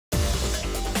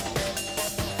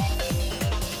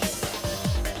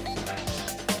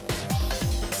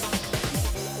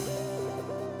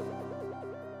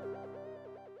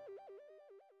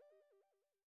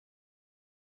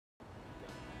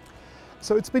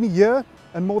So it's been a year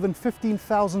and more than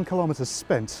 15,000 kilometers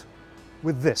spent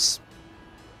with this,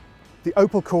 the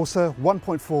Opel Corsa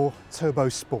 1.4 Turbo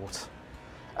Sport.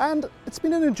 And it's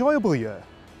been an enjoyable year.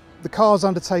 The car's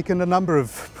undertaken a number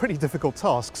of pretty difficult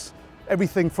tasks,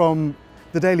 everything from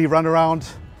the daily run around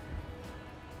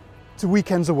to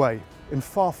weekends away in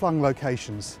far-flung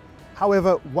locations.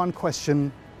 However, one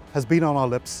question has been on our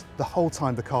lips the whole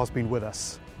time the car's been with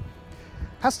us.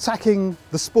 Has tacking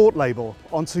the sport label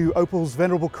onto Opel's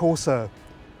venerable Corsa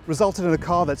resulted in a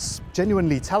car that's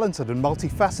genuinely talented and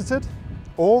multifaceted?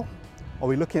 Or are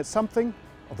we looking at something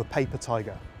of a paper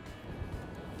tiger?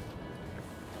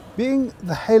 Being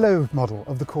the halo model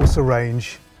of the Corsa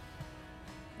range,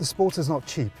 the Sport is not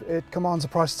cheap. It commands a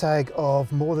price tag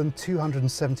of more than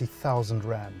 270,000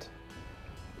 Rand.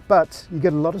 But you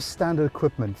get a lot of standard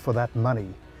equipment for that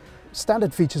money.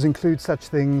 Standard features include such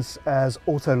things as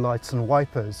auto lights and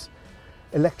wipers,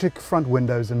 electric front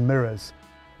windows and mirrors,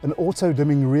 an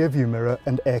auto-dimming rear-view mirror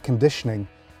and air conditioning.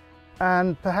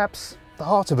 And perhaps the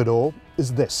heart of it all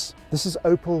is this. This is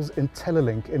Opel's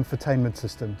IntelliLink infotainment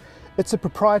system. It's a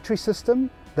proprietary system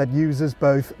that uses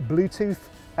both Bluetooth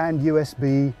and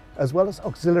USB, as well as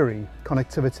auxiliary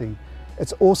connectivity.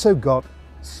 It's also got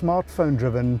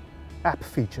smartphone-driven app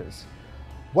features,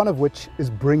 one of which is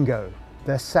Bringo,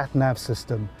 their sat-nav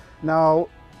system. Now,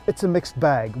 it's a mixed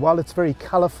bag. While it's very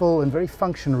colourful and very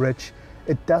function-rich,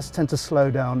 it does tend to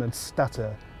slow down and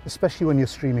stutter, especially when you're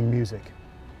streaming music.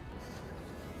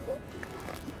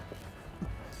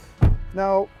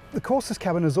 Now, the Corsa's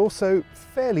cabin is also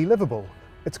fairly livable.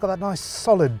 It's got that nice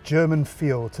solid German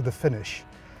feel to the finish.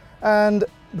 And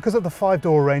because of the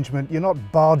 5-door arrangement, you're not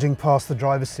barging past the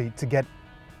driver's seat to get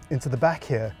into the back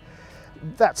here.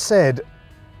 That said,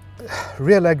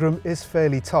 rear legroom is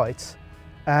fairly tight,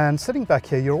 and sitting back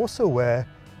here you're also aware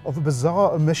of a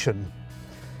bizarre omission.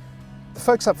 The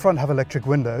folks up front have electric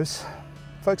windows.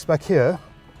 Folks back here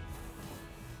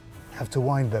have to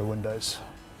wind their windows.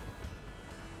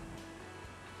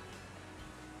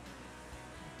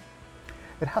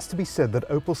 It has to be said that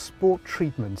Opel's sport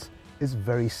treatment is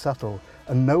very subtle,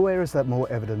 and nowhere is that more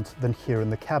evident than here in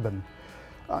the cabin.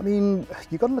 I mean,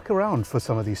 you've got to look around for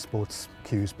some of these sports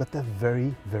cues, but they're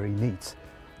very, very neat.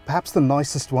 Perhaps the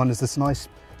nicest one is this nice,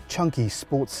 chunky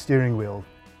sports steering wheel.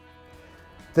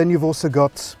 Then you've also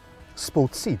got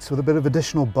sport seats with a bit of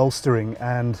additional bolstering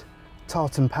and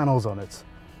tartan panels on it.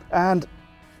 And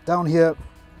down here,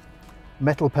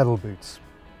 metal pedal boots.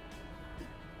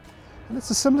 And it's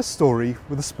a similar story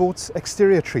with the sports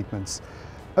exterior treatments.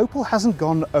 Opel hasn't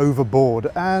gone overboard,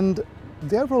 and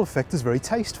the overall effect is very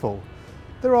tasteful.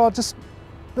 There are just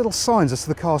little signs as to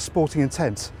the car's sporting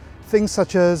intent. Things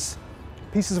such as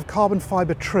pieces of carbon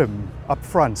fibre trim up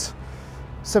front,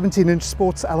 17-inch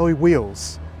sports alloy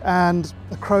wheels, and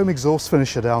a chrome exhaust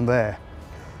finisher down there.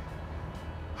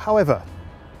 However,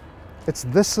 it's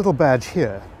this little badge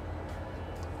here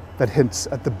that hints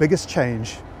at the biggest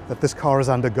change that this car has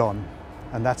undergone,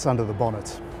 and that's under the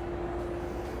bonnet.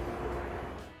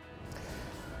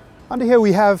 Under here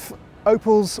we have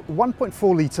Opel's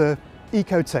 1.4 litre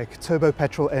Ecotec turbo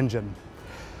petrol engine.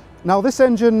 Now this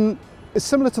engine is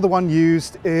similar to the one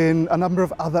used in a number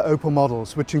of other Opel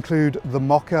models, which include the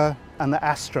Mokka and the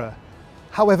Astra.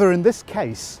 However, in this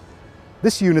case,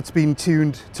 this unit's been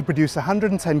tuned to produce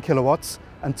 110 kilowatts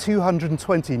and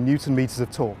 220 Newton meters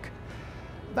of torque.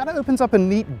 That opens up a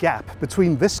neat gap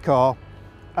between this car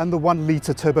and the 1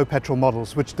 litre turbo petrol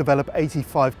models, which develop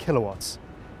 85 kilowatts.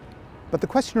 But the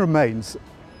question remains,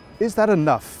 is that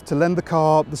enough to lend the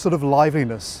car the sort of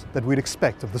liveliness that we'd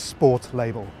expect of the sport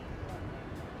label?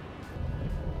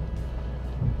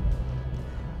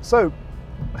 So,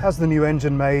 has the new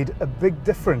engine made a big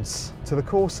difference to the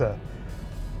Corsa?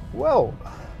 Well,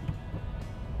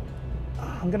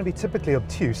 I'm going to be typically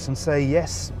obtuse and say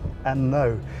yes and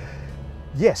no.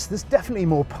 Yes, there's definitely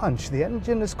more punch. The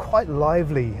engine is quite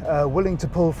lively, willing to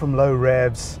pull from low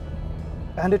revs,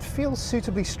 and it feels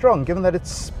suitably strong given that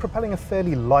it's propelling a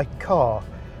fairly light car.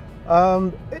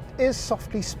 It is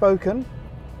softly spoken.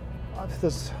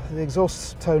 The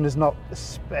exhaust tone is not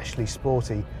especially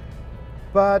sporty,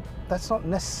 but that's not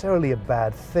necessarily a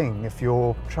bad thing if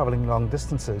you're traveling long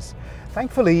distances.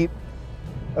 Thankfully,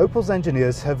 Opel's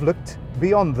engineers have looked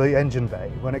beyond the engine bay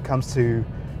when it comes to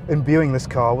imbuing this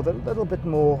car with a little bit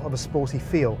more of a sporty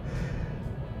feel.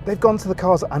 They've gone to the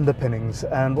car's underpinnings,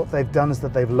 and what they've done is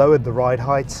that they've lowered the ride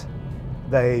height,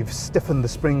 they've stiffened the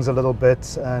springs a little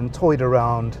bit and toyed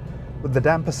around with the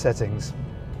damper settings,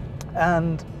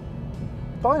 and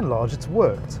by and large it's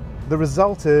worked. The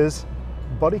result is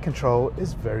body control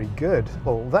is very good.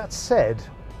 Well, that said,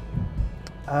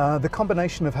 the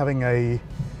combination of having a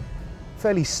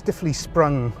fairly stiffly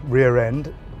sprung rear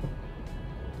end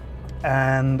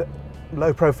and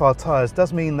low profile tyres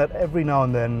does mean that every now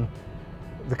and then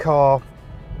the car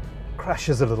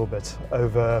crashes a little bit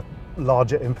over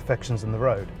larger imperfections in the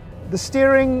road. The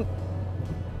steering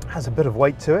has a bit of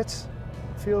weight to it,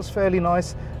 feels fairly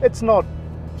nice. It's not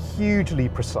hugely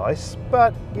precise,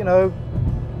 but you know,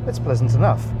 it's pleasant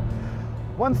enough.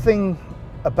 One thing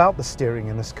about the steering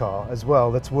in this car as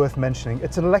well that's worth mentioning,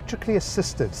 it's an electrically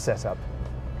assisted setup,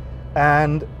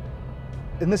 and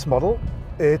in this model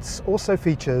it also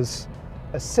features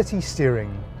a city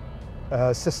steering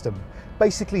system.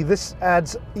 Basically this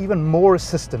adds even more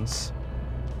assistance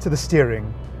to the steering,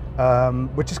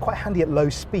 which is quite handy at low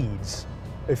speeds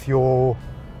if you're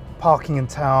parking in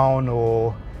town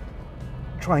or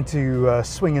trying to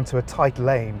swing into a tight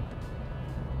lane.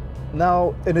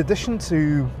 Now, in addition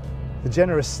to the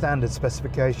generous standard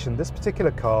specification, this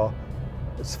particular car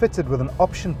is fitted with an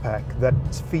option pack that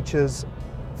features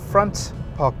front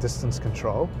park distance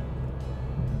control,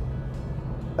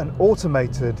 an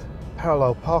automated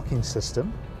parallel parking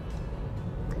system,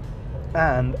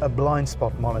 and a blind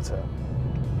spot monitor.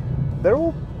 They're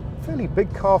all fairly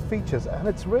big car features, and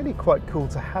it's really quite cool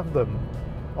to have them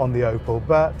on the Opel,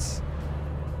 but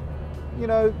you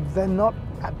know, they're not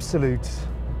absolute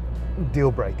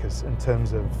deal breakers in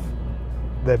terms of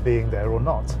their being there or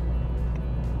not.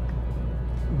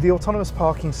 The autonomous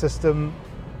parking system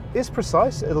is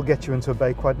precise, it'll get you into a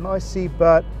bay quite nicely,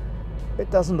 but it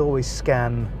doesn't always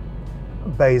scan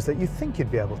bays that you think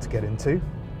you'd be able to get into,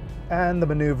 and the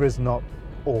maneuver is not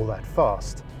all that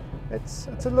fast. It's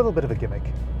a little bit of a gimmick.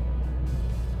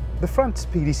 The front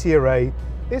PDC array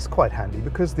is quite handy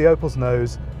because the Opel's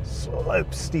nose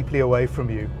slopes steeply away from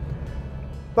you.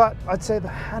 But I'd say the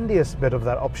handiest bit of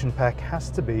that option pack has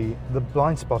to be the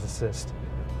blind spot assist.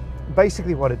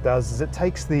 Basically what it does is it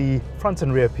takes the front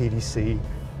and rear PDC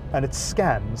and it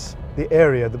scans the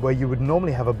area where you would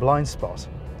normally have a blind spot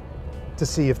to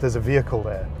see if there's a vehicle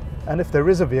there. And if there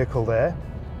is a vehicle there,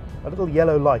 a little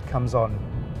yellow light comes on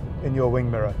in your wing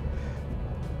mirror.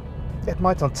 It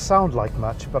might not sound like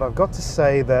much, but I've got to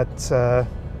say that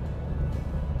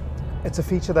it's a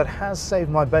feature that has saved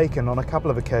my bacon on a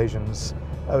couple of occasions,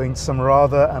 owing to some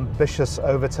rather ambitious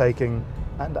overtaking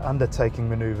and undertaking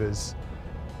maneuvers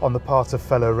on the part of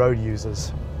fellow road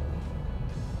users.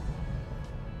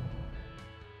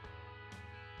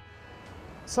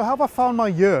 So how have I found my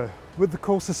year with the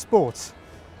Corsa Sport?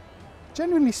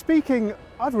 Genuinely speaking,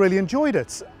 I've really enjoyed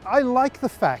it. I like the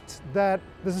fact that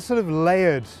there's a sort of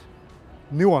layered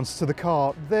nuance to the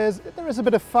car. There is a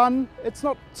bit of fun, it's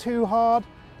not too hard,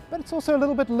 but it's also a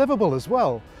little bit livable as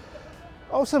well.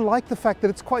 I also like the fact that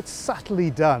it's quite subtly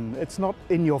done. It's not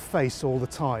in your face all the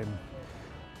time.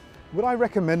 Would I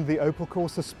recommend the Opel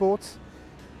Corsa Sport?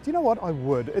 Do you know what? I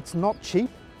would. It's not cheap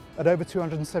at over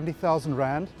 270,000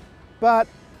 Rand, but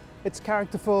it's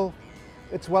characterful,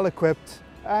 it's well equipped,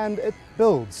 and it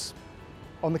builds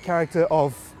on the character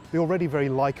of the already very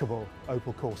likable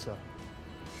Opel Corsa.